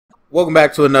Welcome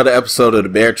back to another episode of the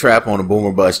Bear Trap on the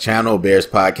Boomer Bust channel, Bears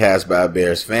podcast by a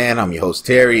Bears fan. I'm your host,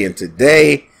 Terry, and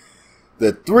today,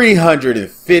 the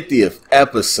 350th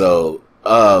episode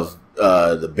of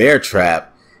the Bear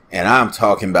Trap, and I'm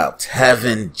talking about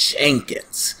Teven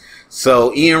Jenkins.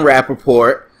 So, Ian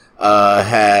Rappaport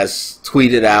has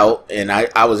tweeted out, and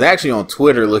I was actually on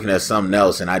Twitter looking at something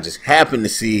else, and I just happened to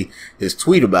see his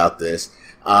tweet about this.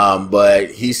 But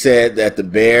he said that the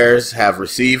Bears have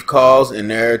received calls and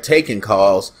they're taking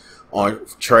calls on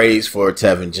trades for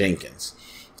Teven Jenkins.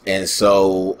 And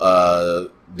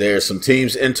so there's some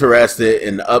teams interested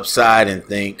in the upside and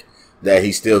think that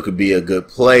he still could be a good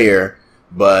player.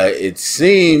 But it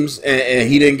seems, and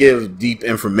he didn't give deep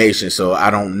information, so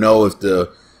I don't know if the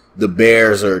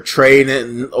Bears are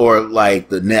trading or like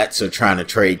the Nets are trying to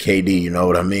trade KD, you know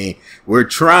what I mean? We're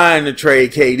trying to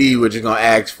trade KD, which is going to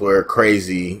ask for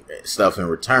crazy stuff in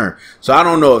return. So I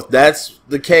don't know if that's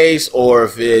the case or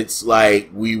if it's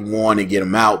like we want to get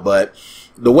him out. But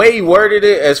the way he worded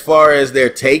it, as far as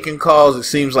they're taking calls, it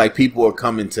seems like people are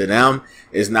coming to them.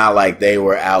 It's not like they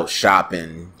were out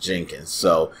shopping Jenkins.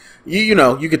 So, you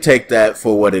know, you could take that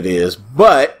for what it is.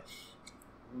 But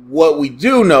what we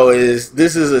do know is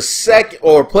this is a second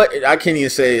or play. I can't even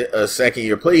say a second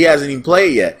year play. He hasn't even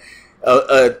played yet.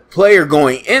 A player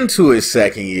going into his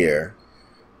second year,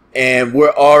 and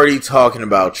we're already talking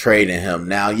about trading him.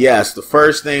 Now, yes, the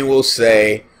first thing we'll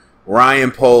say, Ryan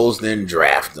Poles didn't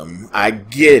draft him. I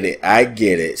get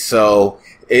it. So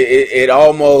it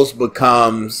almost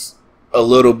becomes a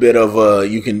little bit of a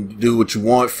you can do what you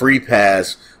want free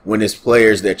pass when it's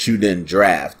players that you didn't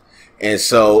draft. And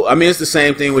so, I mean, it's the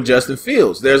same thing with Justin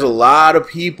Fields. There's a lot of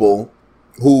people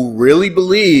who really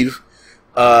believe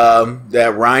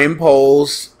that Ryan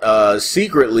Poles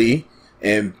secretly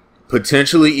and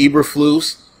potentially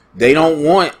Eberflus, they don't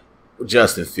want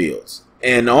Justin Fields.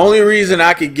 And the only reason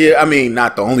I could give, I mean,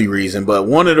 not the only reason, but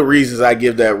one of the reasons I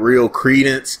give that real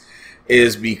credence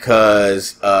is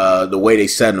because the way they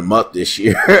set him up this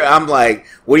year. I'm like,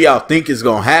 what do y'all think is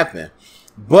going to happen?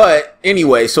 But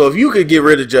anyway, so if you could get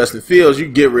rid of Justin Fields, you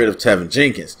get rid of Teven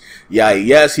Jenkins. Yeah,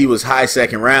 yes, he was high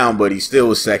second round, but he still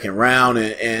was second round,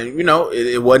 and you know,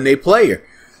 it wasn't a player.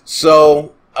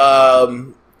 So,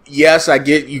 yes, I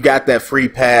get you got that free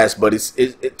pass, but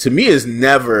it to me it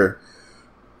never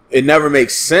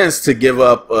makes sense to give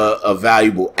up a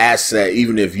valuable asset,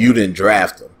 even if you didn't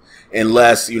draft him,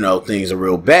 unless, you know, things are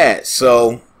real bad.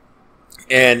 So,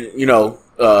 and, you know,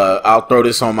 I'll throw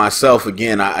this on myself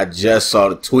again. I just saw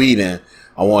the tweet and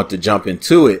I want to jump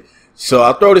into it. So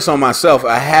I'll throw this on myself.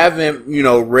 I haven't, you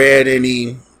know, read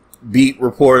any beat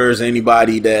reporters,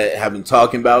 anybody that have been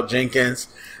talking about Jenkins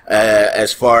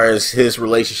as far as his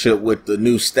relationship with the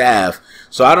new staff.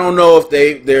 So I don't know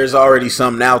if there's already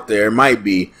something out there. It might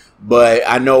be. But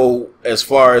I know as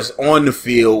far as on the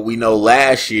field, we know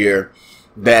last year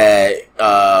that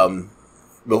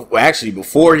actually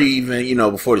before he even, you know,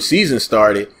 before the season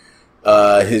started,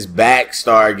 his back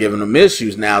started giving him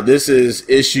issues. Now, this is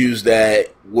issues that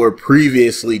were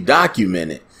previously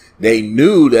documented. They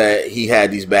knew that he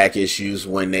had these back issues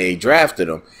when they drafted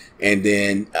him. And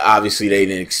then, obviously, they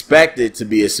didn't expect it to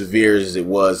be as severe as it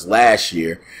was last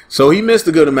year. So he missed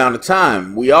a good amount of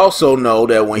time. We also know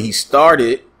that when he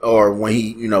started, or when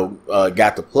he, you know,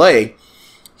 got to play,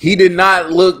 he did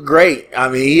not look great. I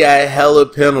mean, he had hella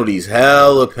penalties.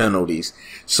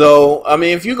 So, I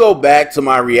mean, if you go back to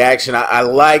my reaction, I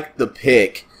like the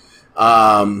pick.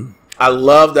 I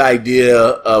love the idea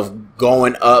of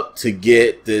going up to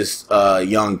get this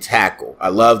young tackle. I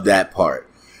love that part.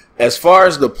 As far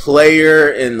as the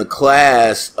player in the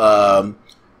class,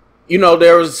 you know,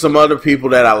 there was some other people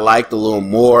that I liked a little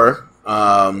more.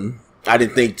 I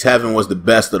didn't think Teven was the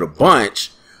best of the bunch,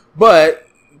 but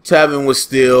Teven was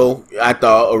still, I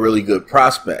thought, a really good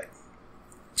prospect.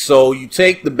 So you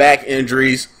take the back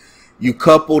injuries, you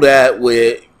couple that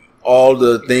with all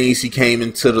the things he came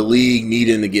into the league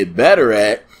needing to get better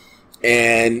at,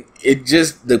 and it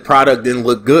just, the product didn't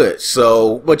look good.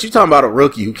 So, but you're talking about a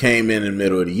rookie who came in the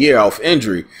middle of the year off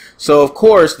injury. So, of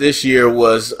course, this year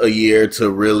was a year to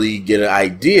really get an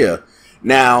idea.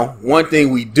 Now, one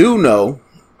thing we do know,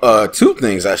 two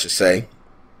things I should say.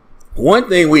 One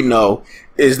thing we know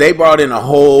is they brought in a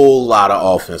whole lot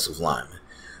of offensive linemen.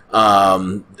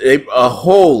 A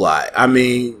whole lot. I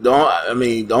mean,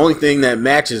 the only thing that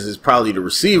matches is probably the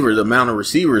receiver, the amount of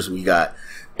receivers we got.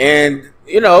 And,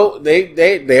 you know,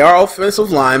 they are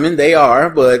offensive linemen. They are,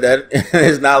 but that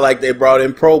it's not like they brought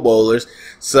in Pro Bowlers.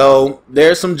 So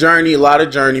there's some a lot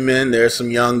of journeymen. There's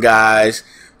some young guys.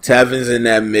 Teven's in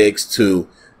that mix too.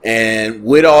 And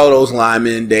with all those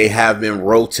linemen, they have been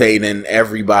rotating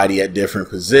everybody at different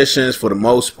positions for the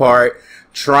most part,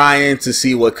 trying to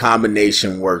see what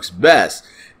combination works best.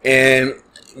 And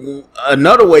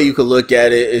another way you could look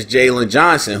at it is Jalen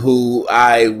Johnson, who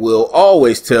I will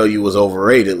always tell you was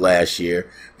overrated last year.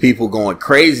 People going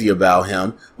crazy about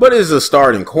him, but is a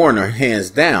starting corner, hands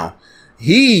down.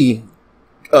 He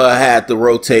had to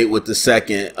rotate with the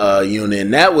second unit,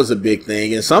 and that was a big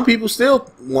thing. And some people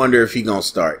still wonder if he's going to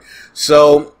start.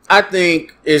 So I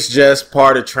think it's just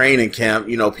part of training camp.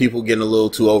 You know, people getting a little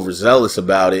too overzealous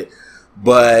about it.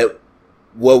 But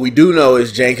what we do know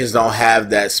is Jenkins don't have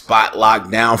that spot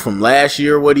locked down from last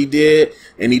year, what he did,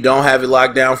 and he don't have it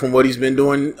locked down from what he's been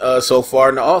doing so far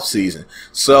in the offseason.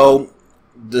 So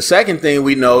the second thing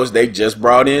we know is they just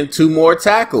brought in 2 more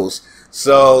tackles.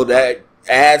 So that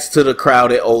adds to the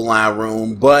crowded O-line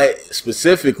room, but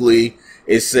specifically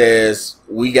it says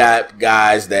we got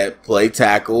guys that play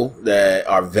tackle that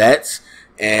are vets,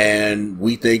 and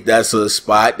we think that's a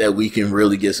spot that we can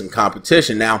really get some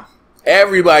competition. Now,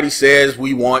 everybody says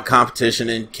we want competition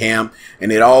in camp,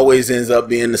 and it always ends up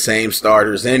being the same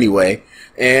starters anyway.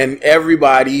 And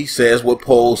everybody says what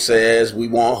Poll says, we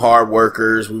want hard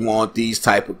workers, we want these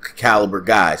type of caliber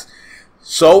guys.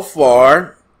 So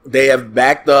far, they have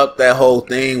backed up that whole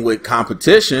thing with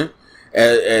competition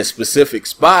at specific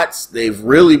spots. They've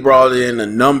really brought in a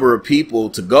number of people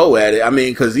to go at it. I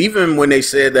mean, because even when they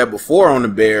said that before on the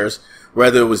Bears,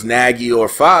 whether it was Nagy or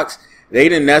Fox, they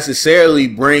didn't necessarily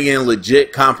bring in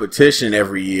legit competition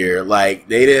every year. Like,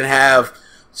 they didn't have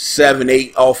 7,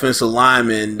 8 offensive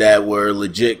linemen that were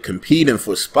legit competing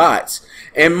for spots.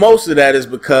 And most of that is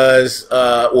because,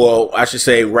 well, I should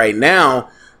say right now,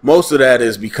 most of that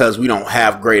is because we don't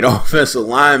have great offensive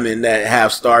linemen that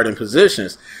have starting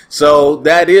positions. So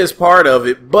that is part of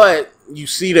it. But you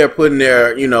see they're putting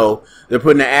their, you know, they're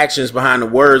putting their actions behind the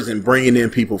words and bringing in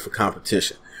people for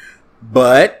competition.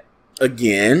 But,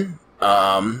 again,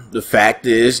 the fact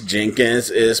is Jenkins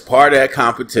is part of that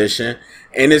competition.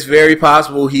 And it's very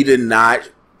possible he did not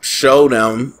show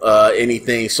them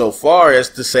anything so far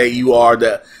as to say you are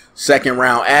the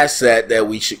second-round asset that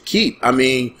we should keep. I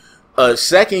mean, a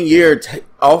second year,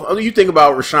 you think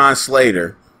about Rashawn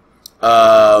Slater,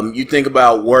 you think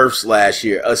about Wirfs last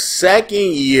year, a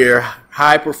second year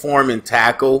high-performing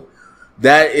tackle,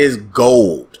 that is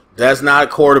gold. That's not a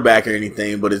quarterback or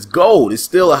anything, but it's gold. It's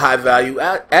still a high-value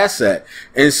asset.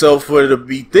 And so for to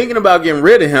be thinking about getting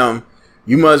rid of him,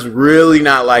 you must really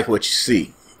not like what you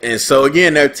see. And so,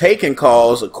 again, they're taking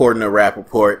calls, according to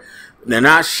Rappaport. They're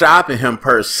not shopping him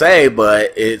per se,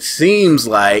 but it seems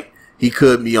like he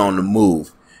could be on the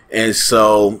move. And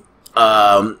so,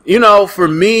 you know, for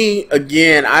me,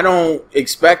 again, I don't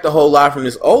expect a whole lot from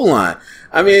this O-line.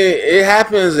 I mean, it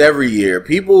happens every year.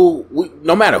 People,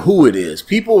 no matter who it is,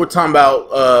 people were talking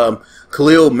about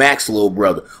Khalil Mack's little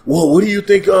brother. Well, what do you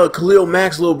think Khalil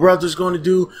Mack's little brother's going to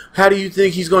do? How do you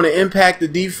think he's going to impact the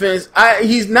defense?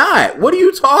 He's not. What are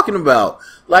you talking about?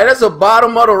 Like, that's a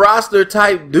bottom of the roster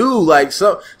type dude. Like,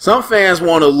 some fans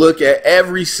want to look at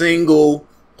every single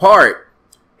part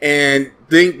and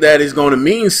think that it's going to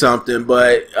mean something,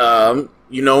 but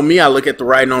you know me, I look at the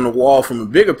writing on the wall from a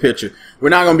bigger picture. We're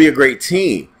not going to be a great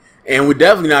team, and we're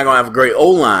definitely not going to have a great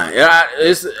O-line.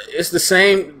 It's the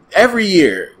same every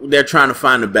year. They're trying to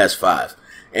find the best 5,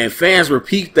 and fans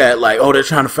repeat that like, oh, they're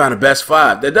trying to find the best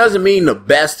 5. That doesn't mean the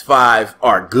best 5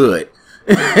 are good.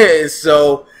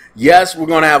 So, yes, we're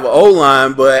going to have an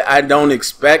O-line, but I don't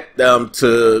expect them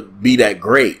to be that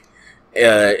great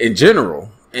in general.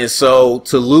 And so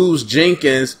to lose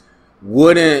Jenkins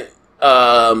wouldn't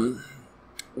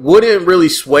really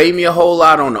sway me a whole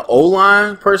lot on the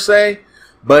O-line per se,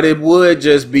 but it would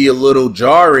just be a little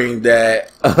jarring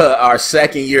that our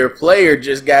second-year player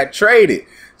just got traded.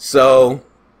 So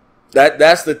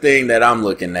that's the thing that I'm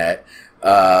looking at.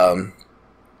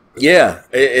 Yeah,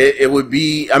 it would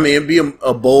be. I mean, it'd be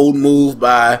a bold move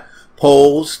by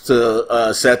Poles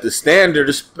to set the standard,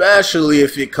 especially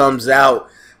if it comes out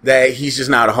that he's just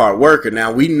not a hard worker.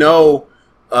 Now, we know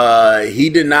he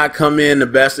did not come in the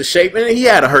best of shape, and he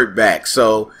had a hurt back.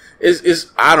 So,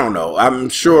 it's I don't know. I'm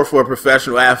sure for a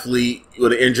professional athlete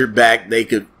with an injured back, they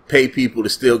could pay people to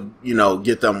still, you know,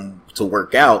 get them to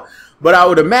work out. But I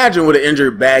would imagine with an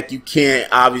injured back, you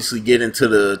can't obviously get into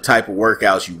the type of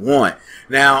workouts you want.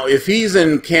 Now, if he's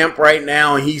in camp right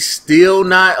now and he's still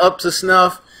not up to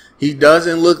snuff, he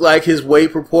doesn't look like his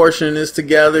weight proportion is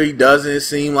together. He doesn't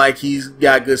seem like he's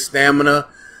got good stamina.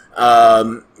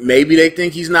 Maybe they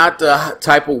think he's not the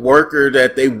type of worker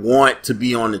that they want to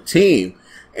be on the team.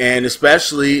 And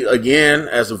especially, again,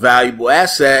 as a valuable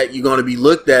asset, you're going to be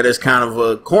looked at as kind of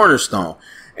a cornerstone.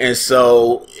 And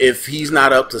so if he's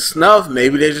not up to snuff,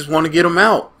 maybe they just want to get him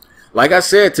out. Like I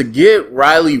said, to get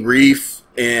Riley Reef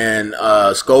and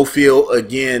Schofield,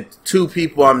 again, two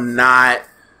people I'm not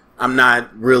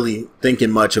really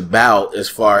thinking much about as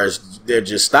far as they're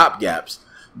just stopgaps.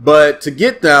 But to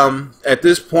get them at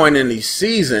this point in the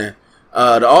season,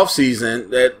 the off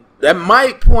season, that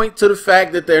might point to the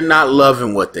fact that they're not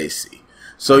loving what they see.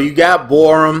 So you got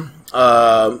Borum,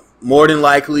 more than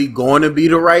likely going to be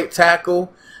the right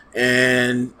tackle,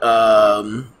 and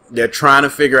they're trying to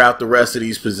figure out the rest of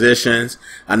these positions.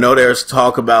 I know there's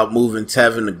talk about moving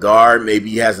Teven to guard. Maybe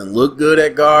he hasn't looked good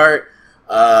at guard.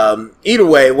 Either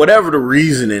way, whatever the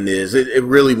reasoning is, it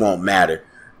really won't matter.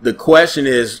 The question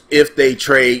is, if they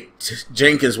trade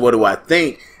Jenkins, what do I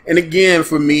think? And again,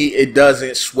 for me, it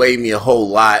doesn't sway me a whole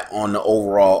lot on the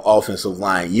overall offensive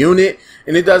line unit,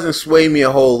 and it doesn't sway me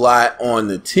a whole lot on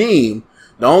the team.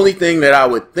 The only thing that I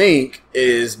would think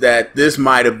is that this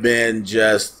might have been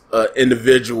just an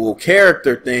individual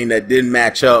character thing that didn't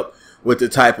match up with the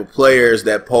type of players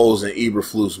that Poles and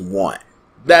Eberflus want.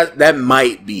 That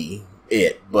might be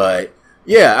it. But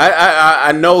yeah,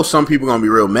 I know some people are going to be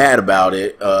real mad about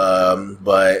it.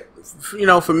 But, you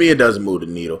know, for me, it doesn't move the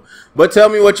needle. But tell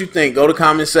me what you think. Go to the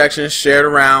comment section, share it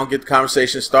around, get the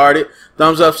conversation started.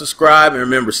 Thumbs up, subscribe, and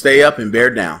remember, stay up and bear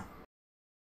down.